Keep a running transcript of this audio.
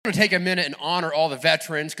want to take a minute and honor all the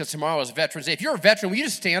veterans because tomorrow is Veterans Day. If you're a veteran, will you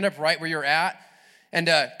just stand up right where you're at? And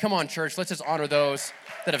come on, church, let's just honor those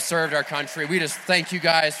that have served our country. We just thank you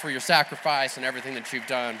guys for your sacrifice and everything that you've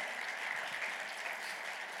done.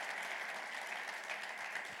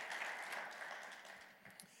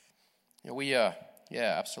 Yeah,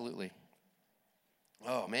 absolutely.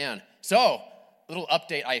 Oh, man. So, little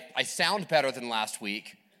update. I sound better than last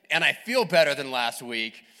week, and I feel better than last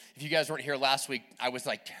week. If you guys weren't here last week, I was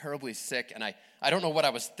like terribly sick, and I don't know what I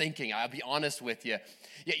was thinking. I'll be honest with you.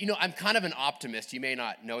 Yeah, I'm kind of an optimist. You may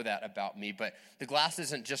not know that about me, but the glass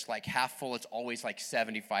isn't just like half full. It's always like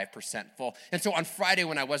 75% full. And so on Friday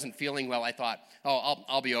when I wasn't feeling well, I thought,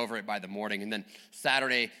 I'll be over it by the morning. And then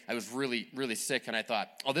Saturday, I was really, really sick, and I thought,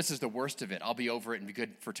 this is the worst of it. I'll be over it and be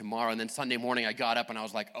good for tomorrow. And then Sunday morning, I got up, and I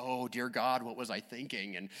was like, oh, dear God, what was I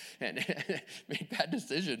thinking? And made bad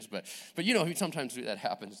decisions. But sometimes that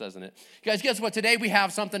happens, doesn't it? Guys, guess what? Today we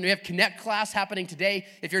have something. We have Connect class happening today.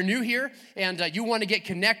 If you're new here and you want to get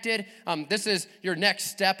connected, this is your next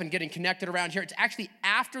step in getting connected around here. It's actually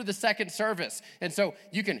after the second service. And so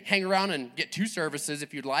you can hang around and get two services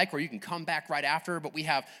if you'd like, or you can come back right after. But we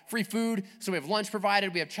have free food, so we have lunch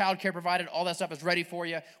provided, we have childcare provided. All that stuff is ready for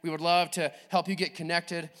you. We would love to help you get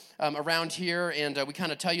connected around here. And we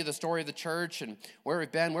kind of tell you the story of the church and where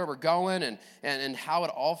we've been, where we're going, and how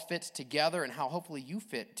it all fits together and how hopefully you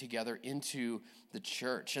fit together into the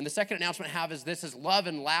church. And the second announcement I have is this is Love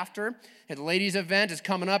and Laughter. And the ladies event is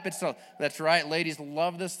coming up. That's right, ladies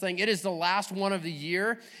love this thing. It is the last one of the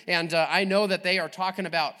year. And I know that they are talking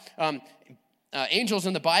about angels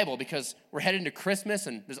in the Bible because we're heading to Christmas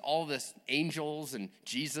and there's all this angels and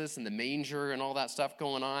Jesus and the manger and all that stuff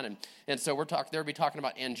going on. And so they'll be talking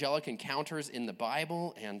about angelic encounters in the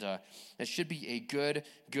Bible, and it should be a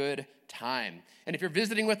good time. And if you're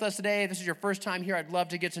visiting with us today, this is your first time here, I'd love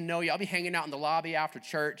to get to know you. I'll be hanging out in the lobby after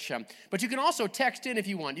church. But you can also text in if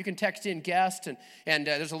you want. You can text in guest, and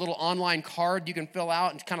there's a little online card you can fill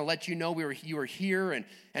out and kind of let you know you were here,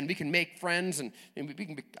 and we can make friends, and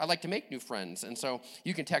I like to make new friends. And so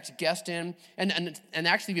you can text guest in, and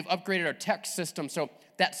actually we've upgraded our text system, so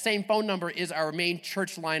that same phone number is our main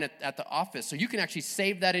church line at the office. So you can actually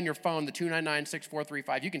save that in your phone, the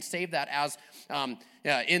 299-6435. You can save that as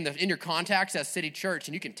in your contacts as City Church,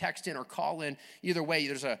 and you can text in or call in. Either way,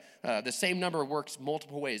 there's the same number works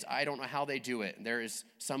multiple ways. I don't know how they do it. There is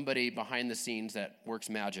somebody behind the scenes that works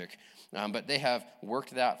magic, but they have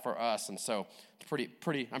worked that for us, and so I'm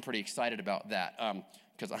pretty excited about that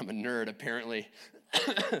because I'm a nerd apparently.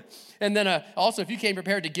 And then also, if you came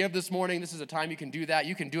prepared to give this morning, this is a time you can do that.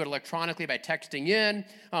 You can do it electronically by texting in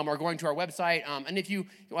or going to our website. And if you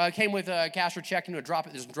came with a cash or check,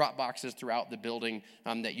 there's drop boxes throughout the building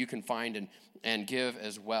that you can find and give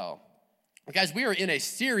as well. Guys, we are in a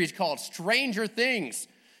series called Stranger Things.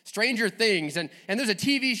 Stranger Things, and there's a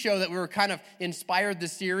TV show that we were kind of inspired the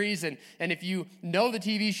series, and if you know the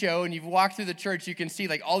TV show and you've walked through the church, you can see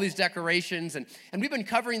like all these decorations, and we've been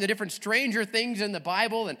covering the different stranger things in the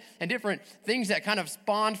Bible and different things that kind of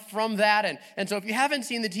spawned from that, and so if you haven't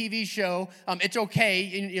seen the TV show, it's okay.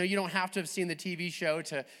 You don't have to have seen the TV show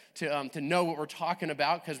to know what we're talking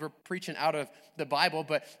about because we're preaching out of the Bible,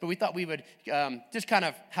 but we thought we would just kind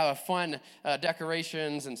of have a fun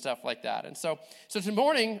decorations and stuff like that. And so this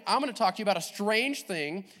morning, I'm going to talk to you about a strange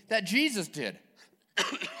thing that Jesus did.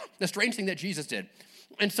 The strange thing that Jesus did.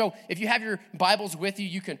 And so if you have your Bibles with you,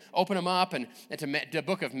 you can open them up and to the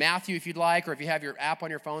book of Matthew if you'd like, or if you have your app on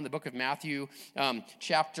your phone, the book of Matthew,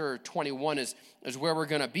 chapter 21 is where we're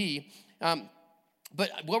going to be. But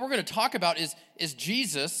what we're going to talk about is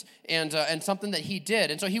Jesus and something that he did.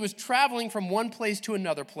 And so he was traveling from one place to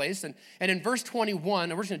another place. And in verse 21,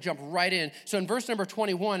 and we're just going to jump right in. So in verse number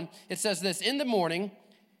 21, it says this: in the morning,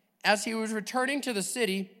 as he was returning to the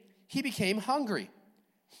city, he became hungry.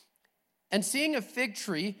 And seeing a fig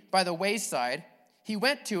tree by the wayside, he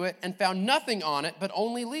went to it and found nothing on it but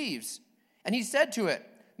only leaves. And he said to it,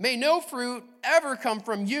 "May no fruit ever come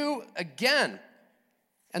from you again."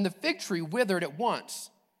 And the fig tree withered at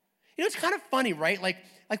once. It's kind of funny, right? Like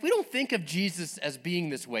we don't think of Jesus as being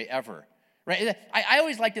this way ever, right? I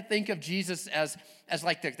always like to think of Jesus as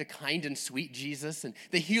like the kind and sweet Jesus and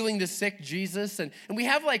the healing the sick Jesus. And we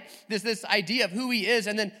have like this idea of who he is.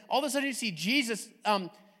 And then all of a sudden you see Jesus,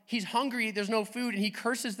 he's hungry, there's no food, and he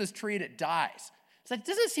curses this tree and it dies. It's like,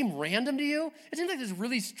 doesn't it seem random to you? It seems like this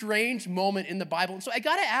really strange moment in the Bible. And so I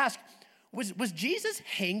got to ask, was Jesus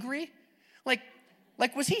hangry?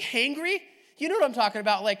 Like, was he hangry? You know what I'm talking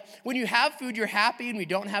about? Like when you have food, you're happy, and when you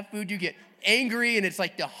don't have food, you get angry, and it's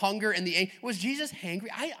like the hunger and the anger. Was Jesus hangry?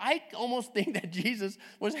 I almost think that Jesus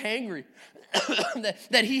was hangry.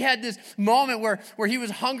 that he had this moment where he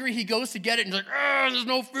was hungry, he goes to get it, and he's like, there's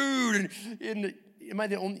no food. And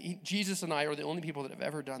Jesus and I are the only people that have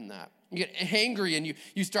ever done that. You get angry and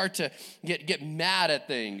you start to get mad at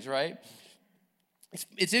things, right?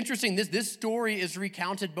 It's interesting, this story is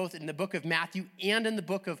recounted both in the book of Matthew and in the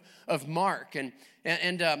book of Mark. And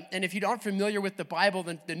if you aren't familiar with the Bible,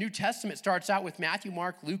 then the New Testament starts out with Matthew,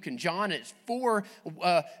 Mark, Luke, and John. And it's 4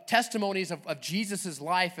 testimonies of Jesus'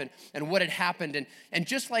 life and what had happened. And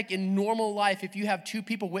just like in normal life, if you have 2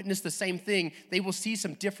 people witness the same thing, they will see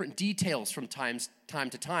some different details from time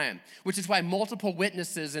to time, which is why multiple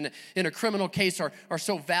witnesses in a criminal case are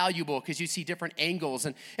so valuable, because you see different angles.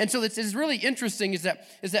 And so this is really interesting is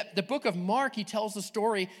that the book of Mark, he tells the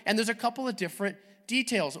story, and there's a couple of different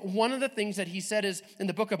details. One of the things that he said is, in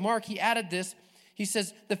the book of Mark, he added this. He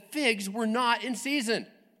says, the figs were not in season.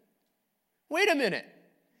 Wait a minute.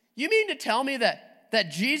 You mean to tell me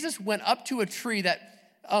that Jesus went up to a tree that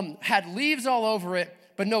had leaves all over it,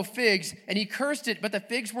 but no figs, and he cursed it, but the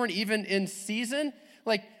figs weren't even in season?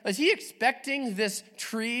 Like, is he expecting this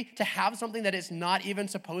tree to have something that it's not even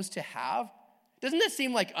supposed to have? Doesn't that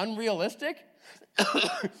seem like unrealistic?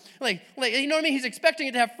 like you know what I mean? He's expecting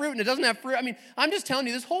it to have fruit and it doesn't have fruit. I mean, I'm just telling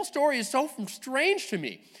you, this whole story is so strange to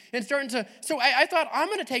me. And so I thought, I'm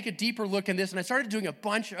going to take a deeper look in this, and I started doing a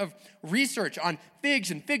bunch of research on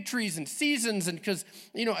figs and fig trees and seasons, and because,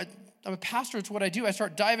 you know, I'm a pastor, it's what I do. I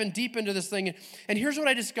start diving deep into this thing, and here's what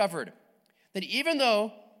I discovered. That even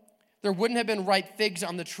though there wouldn't have been ripe figs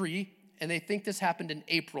on the tree, and they think this happened in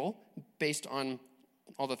April, based on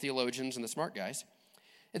all the theologians and the smart guys,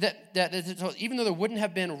 so even though there wouldn't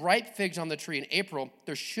have been ripe figs on the tree in April,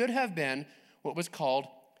 there should have been what was called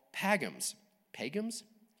pagums. Pagums?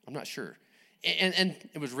 I'm not sure. And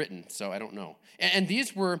it was written, so I don't know. And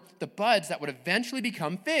these were the buds that would eventually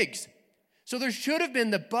become figs. So there should have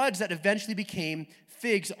been the buds that eventually became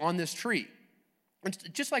figs on this tree. And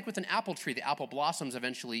just like with an apple tree, the apple blossoms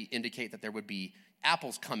eventually indicate that there would be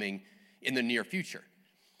apples coming in the near future.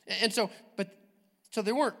 And so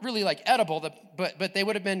they weren't really like edible, but they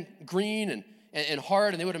would have been green and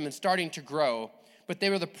hard, and they would have been starting to grow, but they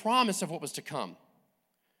were the promise of what was to come.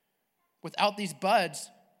 Without these buds,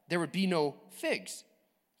 there would be no figs.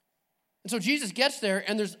 And so Jesus gets there,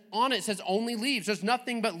 and it says only leaves. There's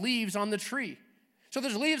nothing but leaves on the tree. So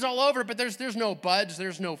there's leaves all over, but there's no buds,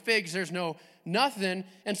 there's no figs, there's no nothing.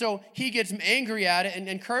 And so he gets angry at it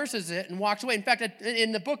and curses it and walks away. In fact,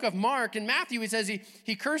 in the book of Mark and Matthew, he says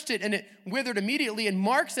he cursed it and it withered immediately. And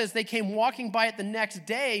Mark says they came walking by it the next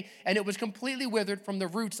day, and it was completely withered from the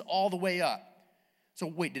roots all the way up. So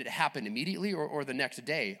wait, did it happen immediately or the next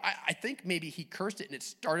day? I think maybe he cursed it and it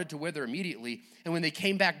started to wither immediately. And when they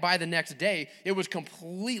came back by the next day, it was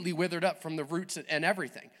completely withered up from the roots and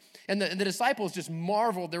everything. And the disciples just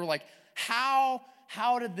marveled. They were like, how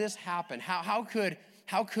did this happen? How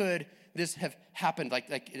could this have happened? Like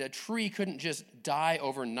a tree couldn't just die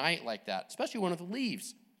overnight like that, especially one with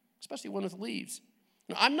leaves.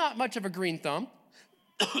 Now, I'm not much of a green thumb.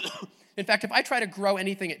 In fact, if I try to grow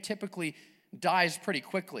anything, it typically dies pretty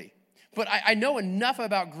quickly. But I know enough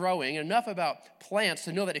about growing, enough about plants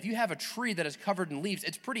to know that if you have a tree that is covered in leaves,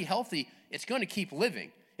 it's pretty healthy. It's going to keep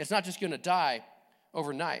living. It's not just going to die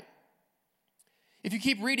overnight. If you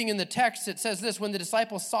keep reading in the text, it says this: when the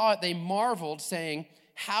disciples saw it, they marveled, saying,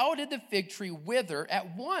 "How did the fig tree wither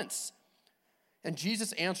at once?" And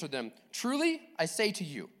Jesus answered them, "Truly, I say to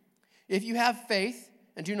you, if you have faith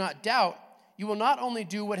and do not doubt, you will not only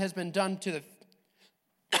do what has been done to the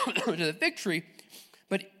to the fig tree,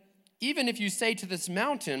 but even if you say to this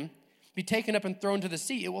mountain, be taken up and thrown to the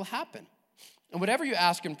sea, it will happen. And whatever you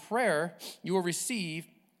ask in prayer, you will receive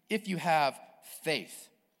if you have faith."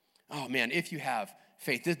 Oh man, if you have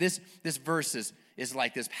faith. This verse is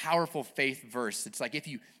like this powerful faith verse. It's like if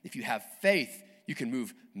you have faith, you can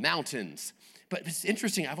move mountains. But it's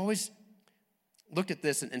interesting, I've always looked at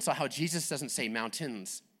this and saw how Jesus doesn't say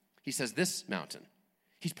mountains. He says this mountain.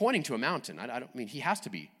 He's pointing to a mountain. I don't mean he has to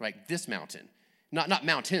be, right? This mountain, not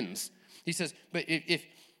mountains. He says, but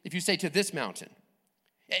if you say to this mountain,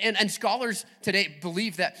 and scholars today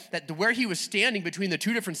believe that where he was standing between the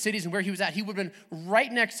two different cities and where he was at, he would have been right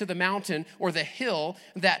next to the mountain or the hill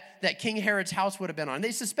that King Herod's house would have been on. And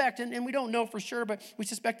they suspect, and we don't know for sure, but we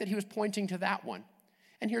suspect that he was pointing to that one.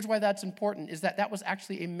 And here's why that's important, is that was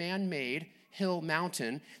actually a man-made hill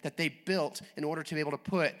mountain that they built in order to be able to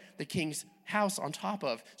put the king's house on top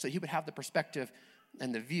of, so he would have the perspective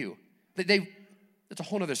and the view. It's a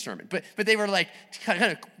whole other sermon, but they were like kind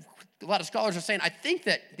of a lot of scholars are saying, I think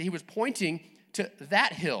that he was pointing to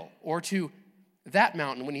that hill or to that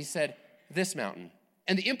mountain when he said this mountain.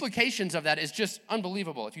 And the implications of that is just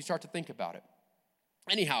unbelievable if you start to think about it.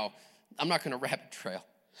 Anyhow, I'm not going to rabbit trail.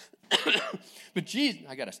 But Jesus,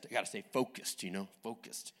 I gotta stay focused,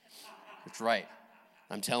 focused. That's right.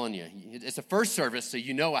 I'm telling you, it's the first service, so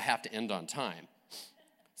I have to end on time.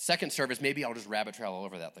 Second service, maybe I'll just rabbit trail all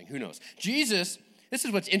over that thing. Who knows? Jesus, this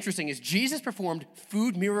is what's interesting, is Jesus performed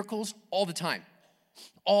food miracles all the time.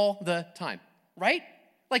 All the time, right?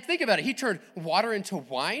 Like, think about it. He turned water into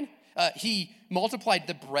wine. He multiplied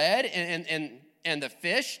the bread and the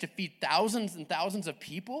fish to feed thousands and thousands of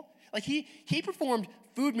people. Like, he performed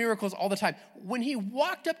food miracles all the time. When he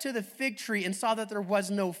walked up to the fig tree and saw that there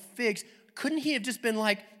was no figs, couldn't he have just been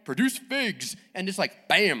like, produce figs, and just like,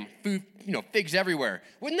 bam, food, figs everywhere?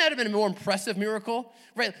 Wouldn't that have been a more impressive miracle?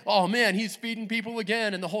 Right? Oh man, he's feeding people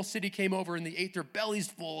again, and the whole city came over and they ate their bellies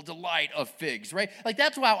full of delight of figs, right? Like,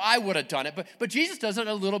 that's how I would have done it, but Jesus does it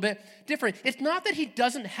a little bit different. It's not that he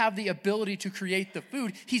doesn't have the ability to create the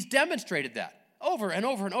food. He's demonstrated that over and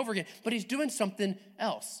over and over again, but he's doing something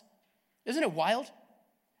else. Isn't it wild?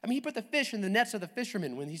 I mean, he put the fish in the nets of the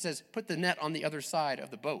fishermen when he says, put the net on the other side of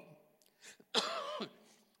the boat.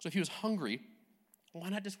 So if he was hungry, why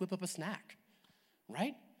not just whip up a snack,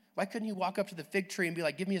 right? Why couldn't he walk up to the fig tree and be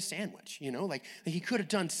like, give me a sandwich, Like he could have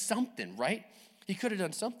done something, right? He could have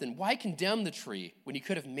done something. Why condemn the tree when he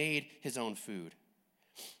could have made his own food?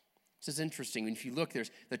 This is interesting. If you look,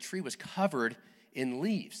 the tree was covered in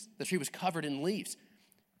leaves. The tree was covered in leaves.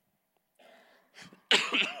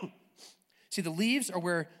 See, the leaves are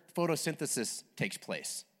where photosynthesis takes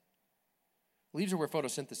place. Leaves are where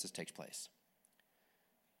photosynthesis takes place.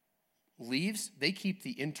 Leaves, they keep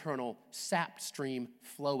the internal sap stream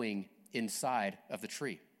flowing inside of the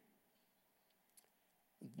tree.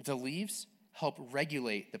 The leaves help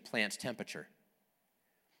regulate the plant's temperature.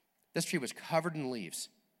 This tree was covered in leaves.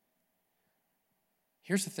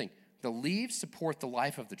 Here's the thing. The leaves support the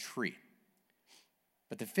life of the tree,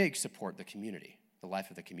 but the figs support the community, the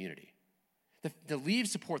life of the community. The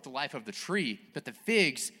leaves support the life of the tree, but the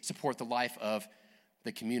figs support the life of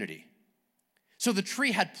the community. So the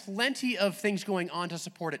tree had plenty of things going on to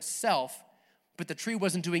support itself, but the tree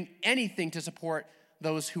wasn't doing anything to support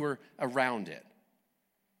those who were around it.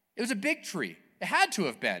 It was a big tree. It had to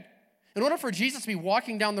have been. In order for Jesus to be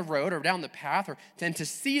walking down the road or down the path and to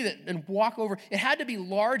see that and walk over, it had to be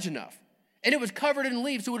large enough. And it was covered in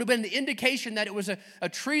leaves, so it would have been the indication that it was a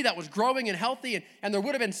tree that was growing and healthy, and there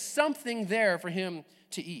would have been something there for him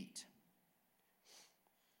to eat.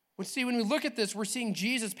 When we look at this, we're seeing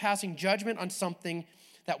Jesus passing judgment on something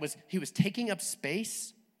he was taking up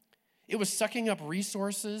space. It was sucking up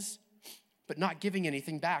resources, but not giving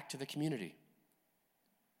anything back to the community.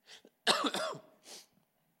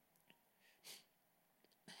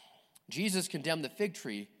 Jesus condemned the fig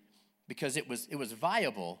tree because it was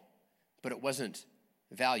viable, but it wasn't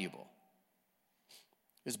valuable.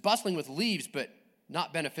 It was bustling with leaves, but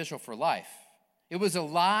not beneficial for life. It was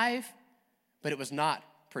alive, but it was not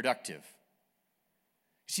productive.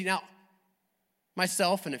 See, now,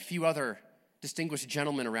 myself and a few other distinguished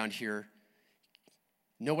gentlemen around here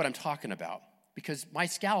know what I'm talking about, because my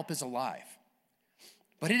scalp is alive,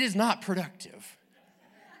 but it is not productive.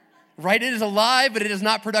 Right? It is alive, but it is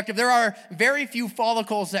not productive. There are very few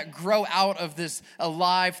follicles that grow out of this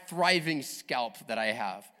alive, thriving scalp that I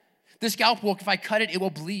have. This scalp will, if I cut it, it will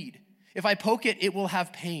bleed. If I poke it, it will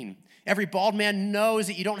have pain. Every bald man knows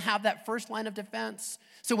that you don't have that first line of defense.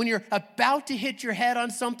 So when you're about to hit your head on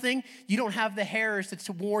something, you don't have the hairs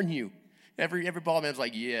to warn you. Every bald man's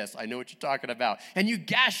like, yes, I know what you're talking about. And you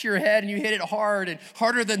gash your head and you hit it hard, and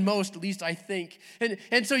harder than most, at least I think.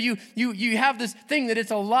 And so you have this thing that it's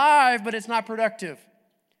alive, but it's not productive.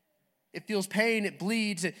 It feels pain, it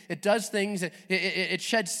bleeds, it does things, it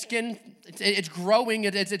sheds skin, it's growing,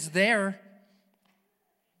 it's there.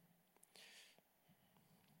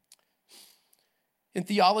 In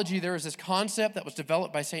theology, there is this concept that was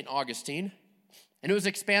developed by St. Augustine, and it was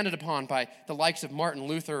expanded upon by the likes of Martin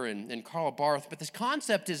Luther and Karl Barth. But this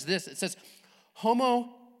concept is this. It says,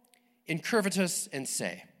 homo incurvatus in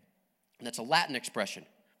se. And that's a Latin expression.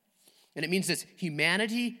 And it means this: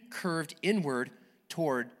 humanity curved inward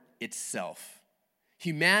toward itself.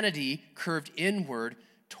 Humanity curved inward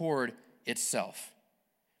toward itself.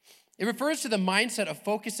 It refers to the mindset of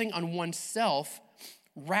focusing on oneself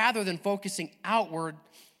rather than focusing outward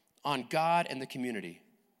on God and the community.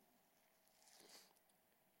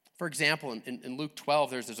 For example, in Luke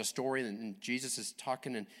 12, there's a story, and Jesus is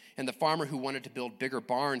talking, and the farmer who wanted to build bigger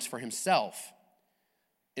barns for himself,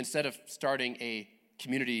 instead of starting a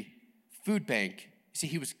community food bank, You see,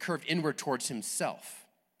 he was curved inward towards himself.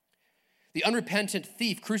 The unrepentant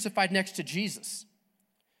thief crucified next to Jesus.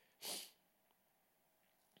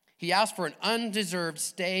 He asked for an undeserved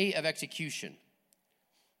stay of execution.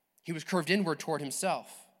 He was curved inward toward himself.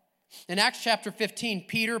 In Acts chapter 15,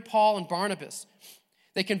 Peter, Paul, and Barnabas,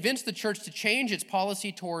 they convinced the church to change its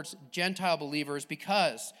policy towards Gentile believers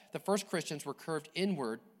because the first Christians were curved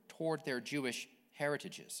inward toward their Jewish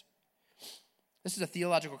heritages. This is a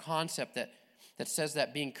theological concept that says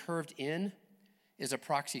that being curved in is a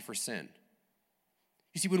proxy for sin.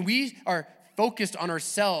 You see, when we are focused on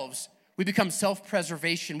ourselves, we become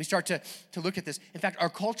self-preservation. We start to look at this. In fact, our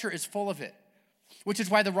culture is full of it, which is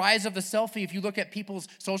why the rise of the selfie, if you look at people's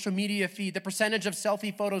social media feed, the percentage of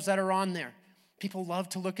selfie photos that are on there, people love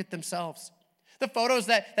to look at themselves. The photos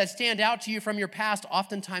that stand out to you from your past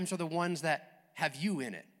oftentimes are the ones that have you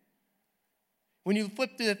in it. When you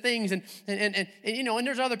flip through the things, and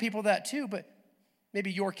there's other people that too, but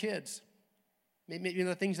maybe your kids, maybe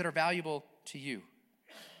the things that are valuable to you.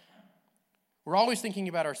 We're always thinking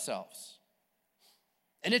about ourselves.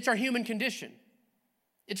 And it's our human condition.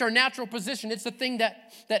 It's our natural position. It's the thing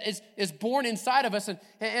that is born inside of us. And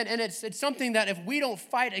it's something that if we don't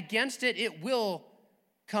fight against it, it will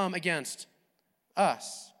come against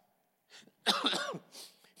us.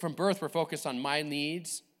 From birth, we're focused on my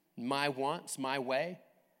needs, my wants, my way.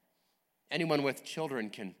 Anyone with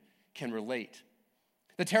children can relate.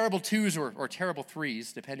 The terrible twos or terrible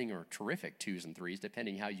threes, or terrific twos and threes,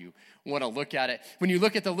 depending how you want to look at it. When you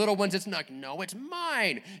look at the little ones, it's like, no, it's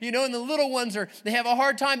mine. And the little ones they have a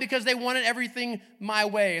hard time because they wanted everything my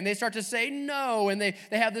way. And they start to say no. And they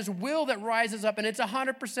have this will that rises up, and it's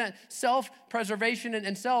 100% self-preservation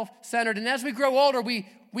and self-centered. And as we grow older, we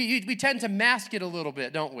tend to mask it a little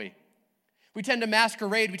bit, don't we? We tend to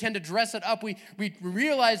masquerade. We tend to dress it up. We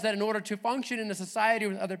realize that in order to function in a society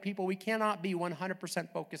with other people, we cannot be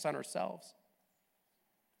 100% focused on ourselves.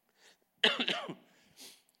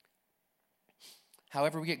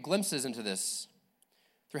 However, we get glimpses into this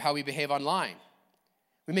through how we behave online.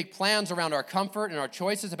 We make plans around our comfort and our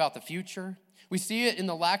choices about the future. We see it in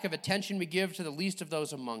the lack of attention we give to the least of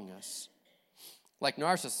those among us. Like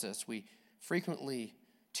narcissists, we frequently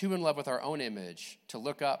too in love with our own image to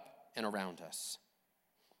look up and around us.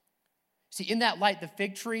 See, in that light, the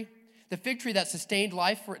fig tree that sustained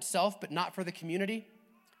life for itself but not for the community,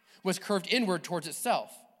 was curved inward towards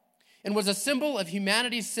itself and was a symbol of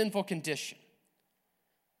humanity's sinful condition.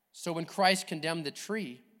 So when Christ condemned the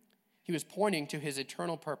tree, he was pointing to his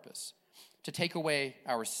eternal purpose, to take away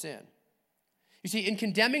our sin. You see, in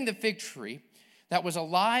condemning the fig tree that was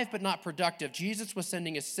alive but not productive, Jesus was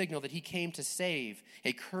sending a signal that he came to save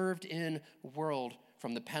a curved-in world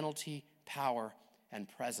from the penalty, power, and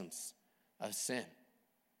presence of sin.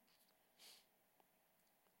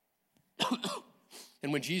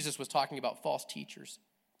 And when Jesus was talking about false teachers,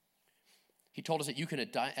 he told us that you can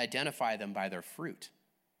identify them by their fruit.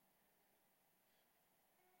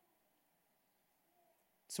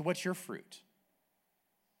 So what's your fruit?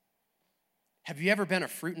 Have you ever been a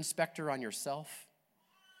fruit inspector on yourself?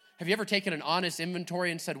 Have you ever taken an honest inventory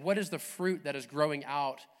and said, what is the fruit that is growing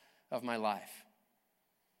out of my life?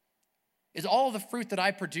 Is all the fruit that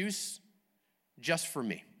I produce just for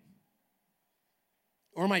me?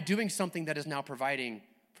 Or am I doing something that is now providing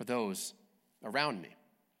for those around me?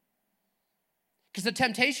 Because the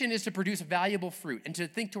temptation is to produce valuable fruit and to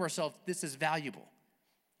think to ourselves, this is valuable,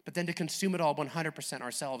 but then to consume it all 100%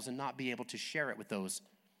 ourselves and not be able to share it with those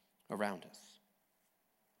around us.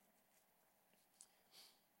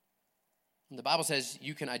 And the Bible says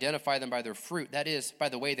you can identify them by their fruit, that is, by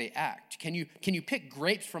the way they act. Can you pick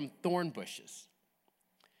grapes from thorn bushes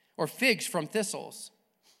or figs from thistles?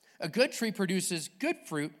 A good tree produces good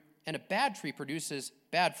fruit, and a bad tree produces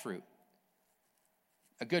bad fruit.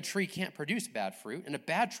 A good tree can't produce bad fruit, and a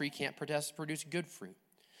bad tree can't produce good fruit.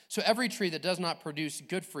 So every tree that does not produce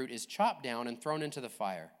good fruit is chopped down and thrown into the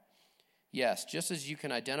fire. Yes, just as you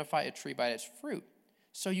can identify a tree by its fruit,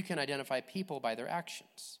 so you can identify people by their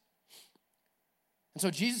actions. And so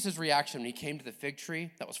Jesus' reaction when he came to the fig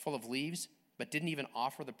tree that was full of leaves, but didn't even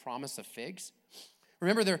offer the promise of figs.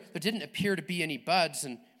 Remember, there didn't appear to be any buds,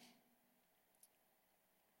 and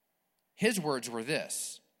his words were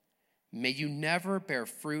this: may you never bear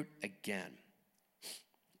fruit again.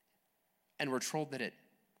 And we're told that it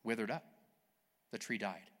withered up. The tree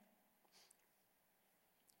died.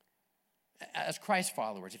 As Christ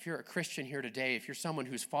followers, if you're a Christian here today, if you're someone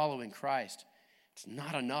who's following Christ, it's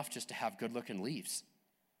not enough just to have good-looking leaves.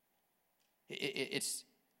 It's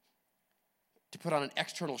to put on an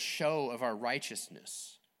external show of our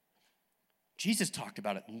righteousness. Jesus talked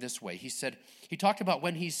about it in this way. He talked about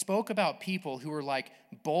when he spoke about people who were like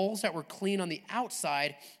bowls that were clean on the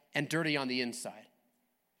outside and dirty on the inside.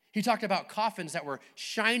 He talked about coffins that were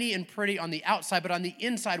shiny and pretty on the outside, but on the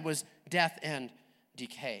inside was death and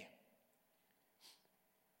decay.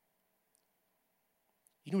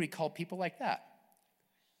 You know what he called people like that?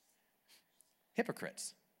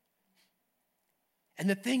 Hypocrites. And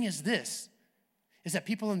the thing is this, is that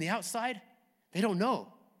people on the outside, they don't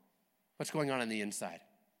know what's going on the inside.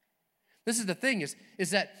 This is the thing,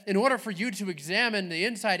 is that in order for you to examine the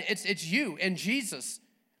inside, it's you and Jesus.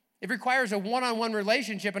 It requires a one-on-one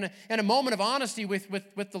relationship and a moment of honesty with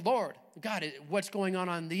the Lord. God, what's going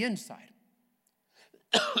on the inside?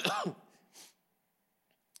 So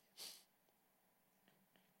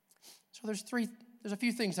there's a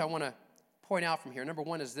few things I want to point out from here. Number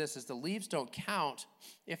one is this, is the leaves don't count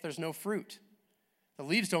if there's no fruit. The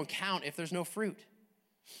leaves don't count if there's no fruit.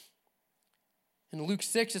 In Luke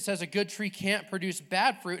 6, it says a good tree can't produce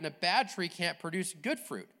bad fruit and a bad tree can't produce good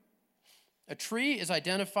fruit. A tree is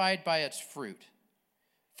identified by its fruit.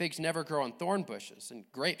 Figs never grow on thorn bushes and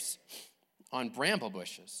grapes on bramble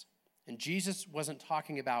bushes. And Jesus wasn't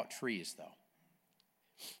talking about trees, though.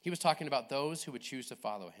 He was talking about those who would choose to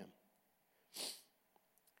follow him.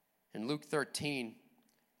 In Luke 13, it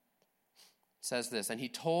says this, and he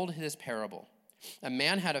told this parable. A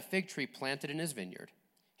man had a fig tree planted in his vineyard,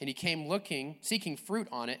 and he came seeking fruit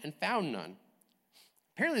on it, and found none.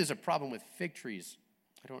 Apparently there's a problem with fig trees.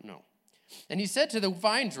 I don't know. And he said to the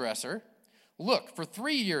vine dresser, look, for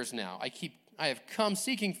 3 years now I have come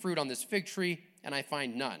seeking fruit on this fig tree, and I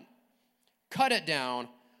find none. Cut it down.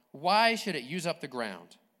 Why should it use up the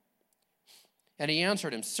ground? And he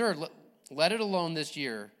answered him, sir, let it alone this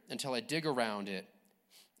year until I dig around it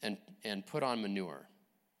and put on manure.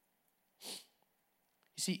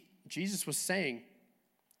 You see, Jesus was saying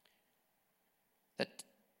that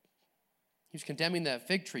he was condemning the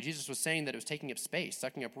fig tree. Jesus was saying that it was taking up space,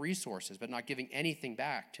 sucking up resources, but not giving anything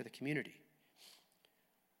back to the community.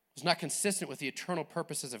 It was not consistent with the eternal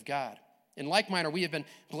purposes of God. In like manner, we have been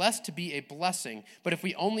blessed to be a blessing, but if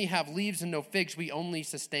we only have leaves and no figs, we only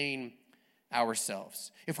sustain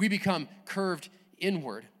ourselves. If we become curved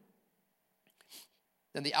inward,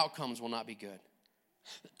 then the outcomes will not be good.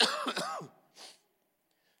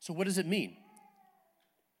 So what does it mean?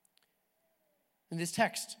 In this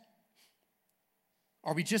text,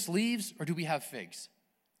 are we just leaves or do we have figs?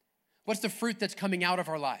 What's the fruit that's coming out of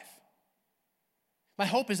our life? My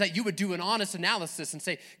hope is that you would do an honest analysis and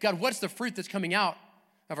say, God, what's the fruit that's coming out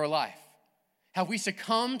of our life? Have we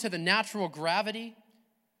succumbed to the natural gravity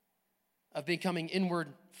of becoming inward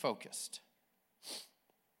focused?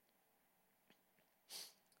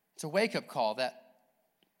 It's a wake-up call that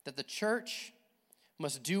the church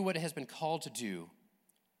must do what it has been called to do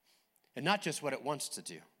and not just what it wants to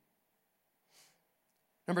do.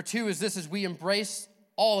 Number two is this, is we embrace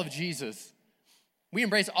all of Jesus. We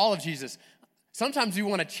embrace all of Jesus. Sometimes we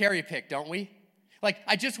want to cherry pick, don't we? Like,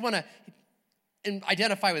 I just want to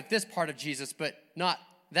identify with this part of Jesus, but not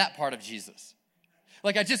that part of Jesus.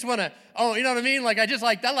 Like, I just want to, you know what I mean? Like, I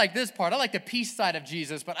like this part. I like the peace side of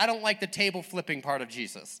Jesus, but I don't like the table flipping part of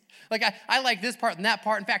Jesus. Like, I like this part and that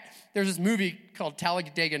part. In fact, there's this movie called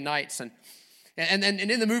Talladega Nights, and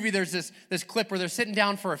in the movie, there's this clip where they're sitting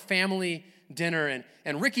down for a family dinner,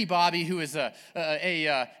 and Ricky Bobby, who is a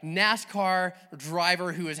NASCAR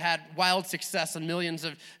driver who has had wild success and millions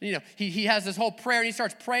of, he has this whole prayer, and he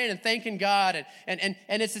starts praying and thanking God, and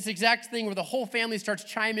it's this exact thing where the whole family starts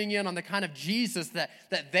chiming in on the kind of Jesus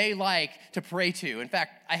that they like to pray to. In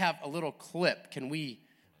fact, I have a little clip. Can we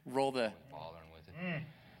roll the...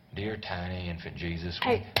 Dear tiny infant Jesus.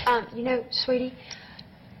 Hey, sweetie,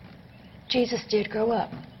 Jesus did grow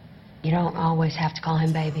up. You don't always have to call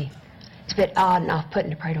him baby. It's a bit odd and off-putting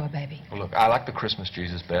to pray to a baby. Well, look, I like the Christmas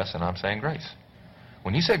Jesus best, and I'm saying grace.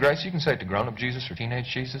 When you say grace, you can say it to grown-up Jesus or teenage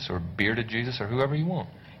Jesus or bearded Jesus or whoever you want.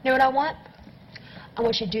 You know what I want? I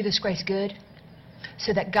want you to do this grace good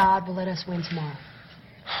so that God will let us win tomorrow.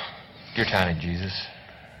 Dear tiny Jesus,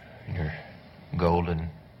 your golden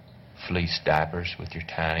fleece diapers with your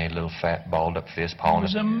tiny little fat balled-up fist pawing. He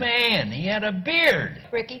was a man. He had a beard.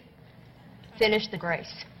 Ricky, finish the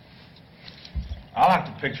grace. I like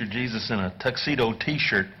to picture Jesus in a tuxedo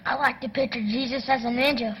T-shirt. I like to picture Jesus as a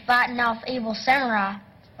ninja fighting off evil samurai.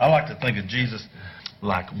 I like to think of Jesus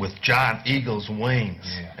like with giant eagle's wings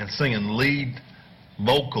and singing lead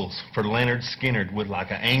vocals for Leonard Skinner with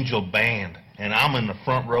like an angel band. And I'm in the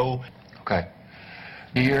front row. Okay.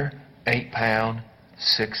 Dear 8-pound,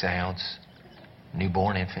 6-ounce,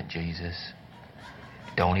 newborn infant Jesus.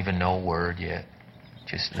 Don't even know a word yet.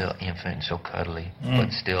 Just a little infant and so cuddly,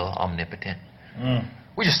 but still omnipotent.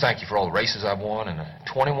 We just thank you for all the races I've won and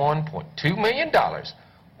 $21.2 million.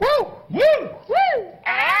 Woo! Woo!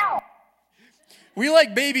 Ow! We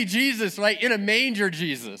like baby Jesus, right? In a manger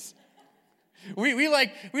Jesus. We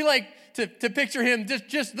like to picture him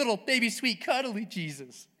just little baby sweet cuddly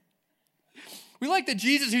Jesus. We like the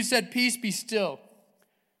Jesus who said, peace be still.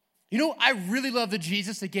 You know, I really love the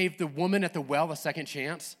Jesus that gave the woman at the well a second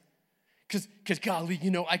chance. Because golly,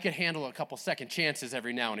 you know, I could handle a couple second chances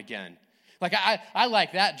every now and again. Like, I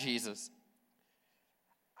like that Jesus.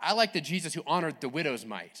 I like the Jesus who honored the widow's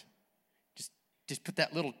mite. Just put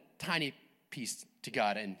that little tiny piece to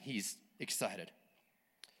God and he's excited.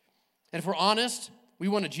 And if we're honest, we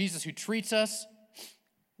want a Jesus who treats us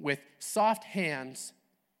with soft hands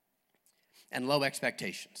and low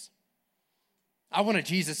expectations. I want a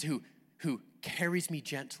Jesus who carries me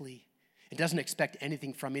gently and doesn't expect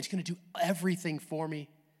anything from me. He's going to do everything for me.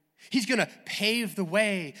 He's going to pave the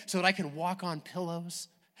way so that I can walk on pillows.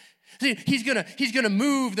 See, he's gonna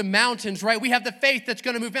move the mountains, right? We have the faith that's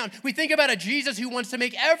gonna move mountains. We think about a Jesus who wants to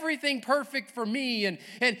make everything perfect for me. And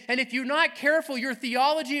if you're not careful, your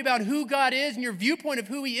theology about who God is and your viewpoint of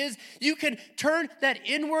who he is, you can turn that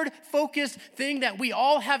inward focused thing that we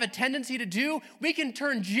all have a tendency to do. We can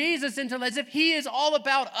turn Jesus into as if he is all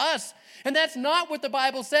about us. And that's not what the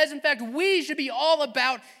Bible says. In fact, we should be all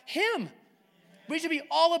about him. We should be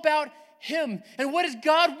all about him. And what does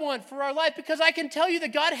God want for our life? Because I can tell you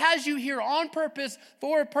that God has you here on purpose,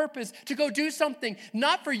 for a purpose, to go do something,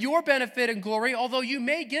 not for your benefit and glory, although you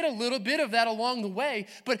may get a little bit of that along the way,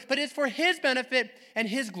 but it's for his benefit and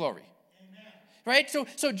his glory. Amen. Right?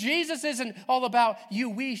 So Jesus isn't all about you.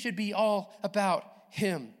 We should be all about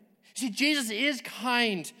him. See, Jesus is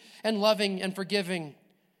kind and loving and forgiving,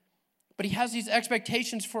 but he has these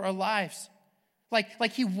expectations for our lives.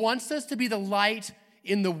 Like he wants us to be the light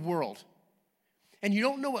in the world. And you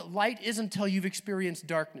don't know what light is until you've experienced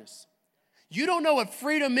darkness. You don't know what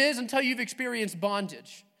freedom is until you've experienced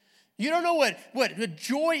bondage. You don't know what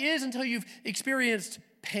joy is until you've experienced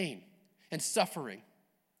pain and suffering.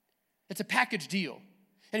 It's a package deal.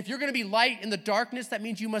 And if you're going to be light in the darkness, that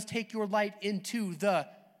means you must take your light into the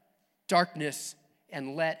darkness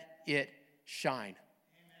and let it shine.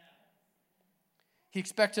 Amen. He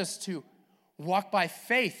expects us to walk by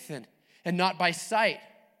faith and not by sight.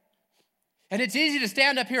 And it's easy to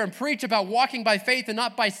stand up here and preach about walking by faith and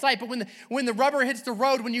not by sight, but when the rubber hits the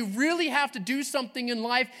road, when you really have to do something in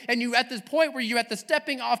life, and you're at this point where you're at the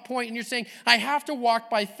stepping off point and you're saying, I have to walk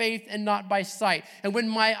by faith and not by sight. And when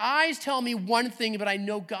my eyes tell me one thing, but I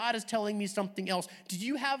know God is telling me something else, do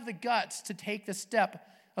you have the guts to take the step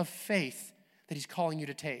of faith that he's calling you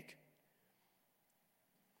to take?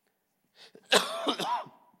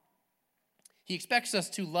 He expects us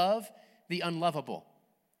to love the unlovable.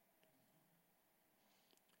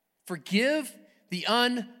 Forgive the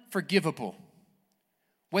unforgivable.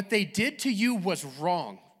 What they did to you was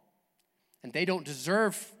wrong, and they don't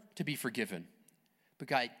deserve to be forgiven, but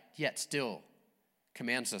God yet still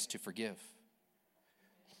commands us to forgive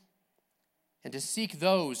and to seek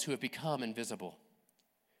those who have become invisible.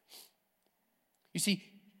 You see,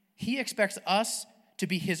 he expects us to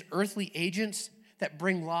be his earthly agents that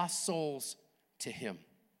bring lost souls to him.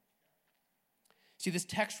 See, this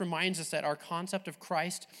text reminds us that our concept of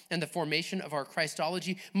Christ and the formation of our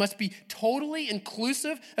Christology must be totally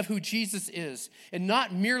inclusive of who Jesus is and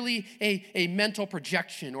not merely a mental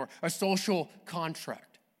projection or a social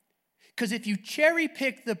contract. Because if you cherry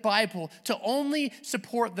pick the Bible to only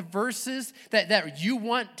support the verses that you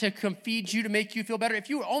want to feed you to make you feel better,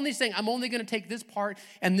 if you are only saying, I'm only going to take this part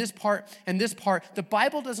and this part and this part, the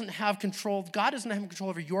Bible doesn't have control, God doesn't have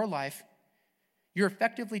control over your life. You're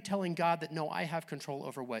effectively telling God that, no, I have control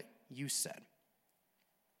over what you said.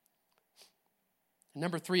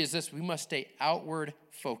 Number 3 is this: we must stay outward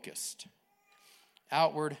focused.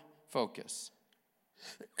 Outward focus.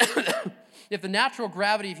 If the natural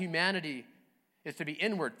gravity of humanity is to be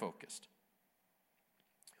inward focused,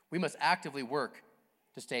 we must actively work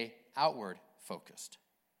to stay outward focused.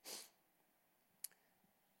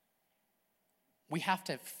 We have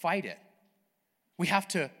to fight it. We have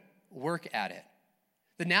to work at it.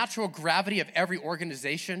 The natural gravity of every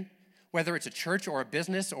organization, whether it's a church or a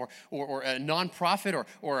business or a nonprofit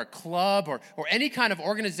or a club or any kind of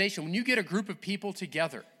organization, when you get a group of people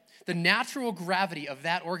together, the natural gravity of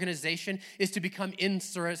that organization is to become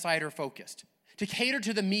insider focused, to cater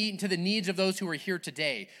to the needs of those who are here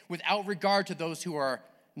today without regard to those who are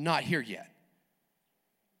not here yet.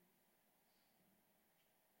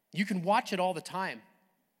 You can watch it all the time.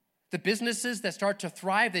 The businesses that start to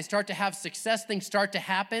thrive, they start to have success, things start to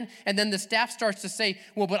happen, and then the staff starts to say,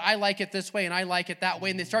 well, but I like it this way and I like it that way,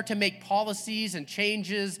 and they start to make policies and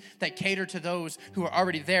changes that cater to those who are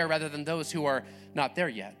already there rather than those who are not there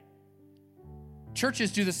yet.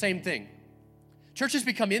 Churches do the same thing. Churches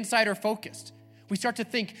become insider focused. We start to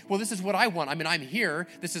think, well, this is what I want. I mean, I'm here.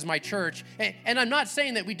 This is my church. And I'm not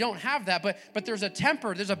saying that we don't have that, but there's a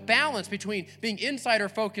temper, there's a balance between being insider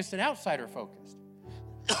focused and outsider focused.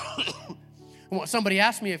 Somebody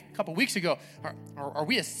asked me a couple weeks ago, are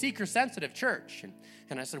we a seeker-sensitive church?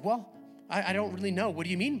 And I said, well, I don't really know. What do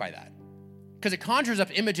you mean by that? Because it conjures up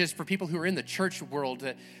images for people who are in the church world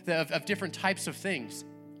of different types of things.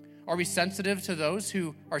 Are we sensitive to those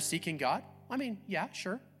who are seeking God? I mean, yeah,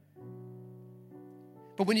 sure.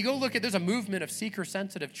 But when you go look at, there's a movement of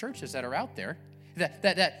seeker-sensitive churches that are out there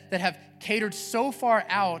that have catered so far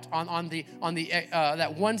out on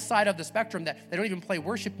that one side of the spectrum that they don't even play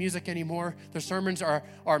worship music anymore. Their sermons are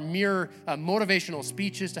mere motivational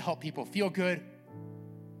speeches to help people feel good.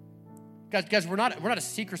 Guys, we're not a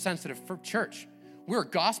seeker-sensitive church. We're a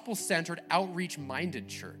gospel-centered, outreach-minded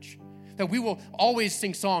church. That we will always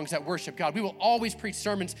sing songs that worship God. We will always preach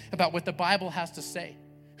sermons about what the Bible has to say,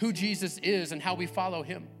 who Jesus is and how we follow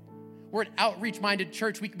him. We're an outreach-minded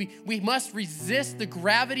church. We must resist the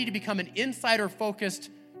gravity to become an insider-focused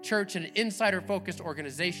church and an insider-focused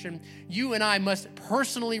organization. You and I must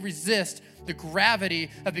personally resist the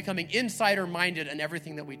gravity of becoming insider-minded in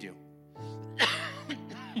everything that we do.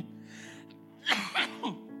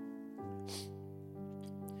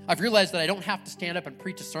 I've realized that I don't have to stand up and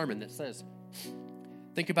preach a sermon that says,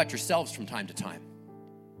 think about yourselves from time to time.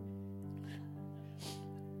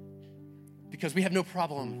 Because we have no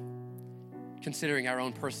problem considering our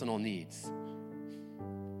own personal needs.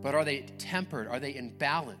 But are they tempered? Are they in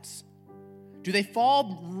balance? Do they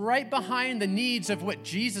fall right behind the needs of what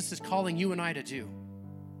Jesus is calling you and I to do?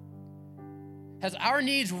 Has our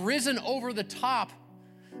needs risen over the top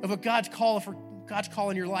of what God's call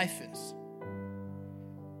in your life is?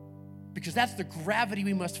 Because that's the gravity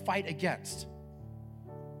we must fight against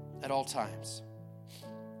at all times.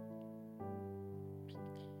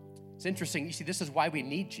 It's interesting. You see, this is why we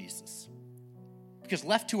need Jesus. Because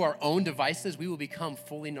left to our own devices, we will become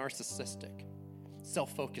fully narcissistic,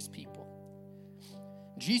 self-focused people.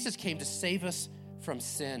 Jesus came to save us from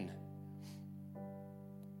sin.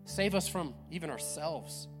 Save us from even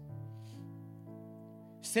ourselves.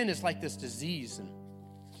 Sin is like this disease, and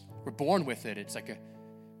we're born with it.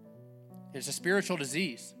 It's a spiritual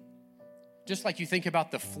disease. Just like you think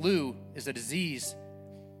about the flu is a disease.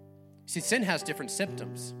 See, sin has different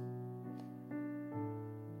symptoms.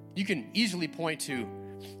 You can easily point to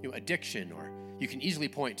addiction, or you can easily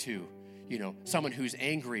point to someone who's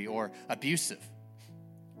angry or abusive.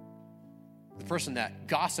 The person that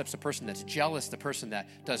gossips, the person that's jealous, the person that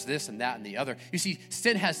does this and that and the other. You see,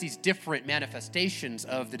 sin has these different manifestations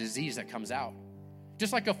of the disease that comes out.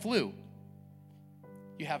 Just like a flu.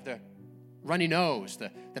 You have the runny nose,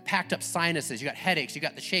 the packed up sinuses, you got headaches, you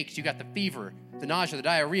got the shakes, you got the fever, the nausea, the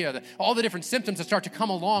diarrhea, all the different symptoms that start to come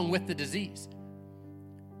along with the disease.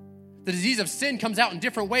 The disease of sin comes out in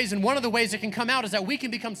different ways, and one of the ways it can come out is that we can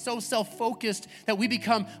become so self-focused that we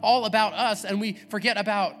become all about us and we forget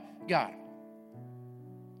about God.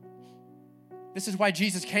 This is why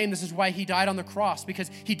Jesus came. This is why he died on the cross, because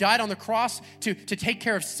he died on the cross to take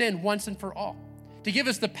care of sin once and for all, to give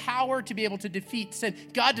us the power to be able to defeat sin.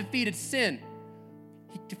 God defeated sin.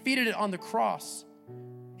 He defeated it on the cross,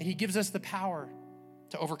 and he gives us the power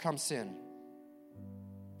to overcome sin.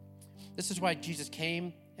 This is why Jesus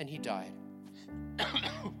came and he died.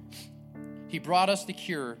 He brought us the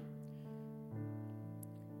cure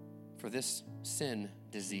for this sin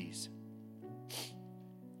disease.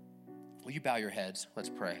 Will you bow your heads? Let's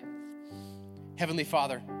pray. Heavenly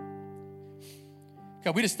Father,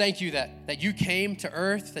 God, we just thank you that you came to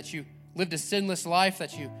earth, that you lived a sinless life,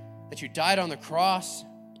 that you died on the cross,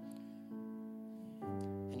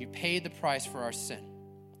 and you paid the price for our sin.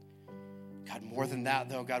 God, more than that,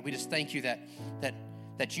 though, God, we just thank you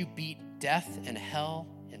that you beat death and hell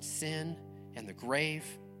and sin and the grave.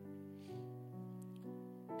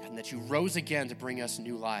 God, and that you rose again to bring us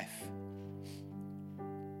new life.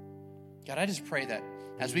 God, I just pray that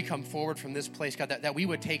as we come forward from this place, God, that we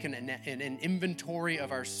would take an inventory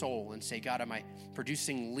of our soul and say, God, am I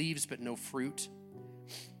producing leaves but no fruit?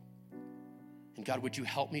 And God, would you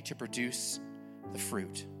help me to produce the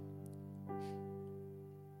fruit?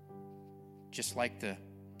 Just like the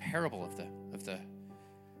parable of the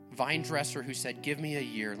vine dresser who said, give me a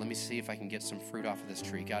year, let me see if I can get some fruit off of this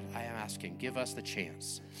tree. God, I am asking, give us the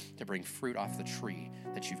chance to bring fruit off the tree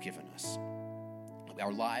that you've given us.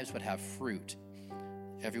 our lives would have fruit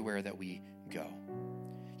everywhere that we go.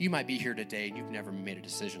 You might be here today and you've never made a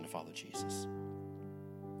decision to follow Jesus.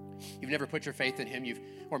 You've never put your faith in him,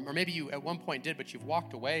 or maybe you at one point did, but you've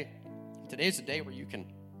walked away. Today's the day where you can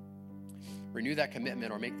renew that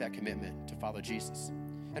commitment or make that commitment to follow Jesus.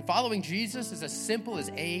 And following Jesus is as simple as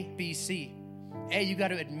A, B, C. A, you got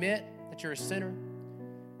to admit that you're a sinner.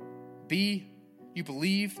 B, you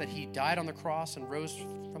believe that he died on the cross and rose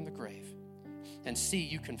from the grave. And C,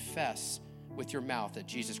 you confess with your mouth that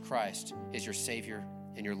Jesus Christ is your Savior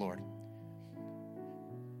and your Lord.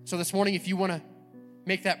 So this morning, if you want to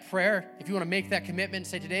make that prayer, if you want to make that commitment,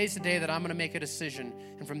 say, today's the day that I'm going to make a decision,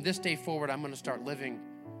 and from this day forward, I'm going to start living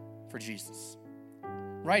for Jesus.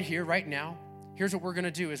 Right here, right now, here's what we're going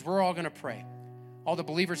to do is we're all going to pray. All the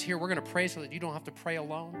believers here, we're going to pray so that you don't have to pray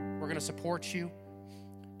alone. We're going to support you.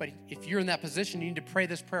 But if you're in that position, you need to pray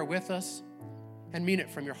this prayer with us and mean it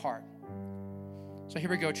from your heart. So here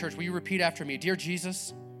we go, church. Will you repeat after me? Dear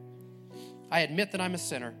Jesus, I admit that I'm a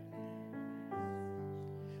sinner.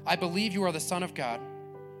 I believe you are the Son of God.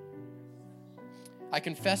 I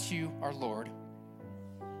confess you are Lord,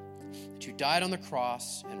 that you died on the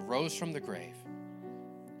cross and rose from the grave,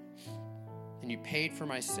 and you paid for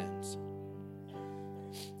my sins.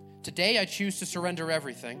 Today I choose to surrender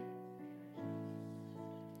everything.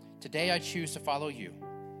 Today I choose to follow you.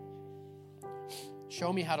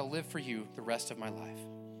 Show me how to live for you the rest of my life.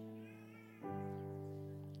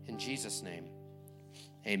 In Jesus' name,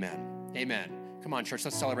 amen. Amen. Come on, church,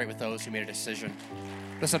 let's celebrate with those who made a decision.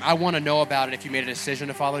 Listen, I want to know about it if you made a decision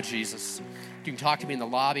to follow Jesus. You can talk to me in the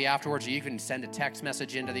lobby afterwards, or you can send a text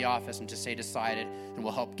message into the office and just say decided, and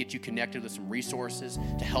we'll help get you connected with some resources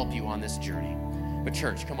to help you on this journey. But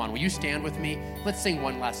church, come on, will you stand with me? Let's sing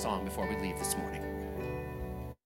one last song before we leave this morning.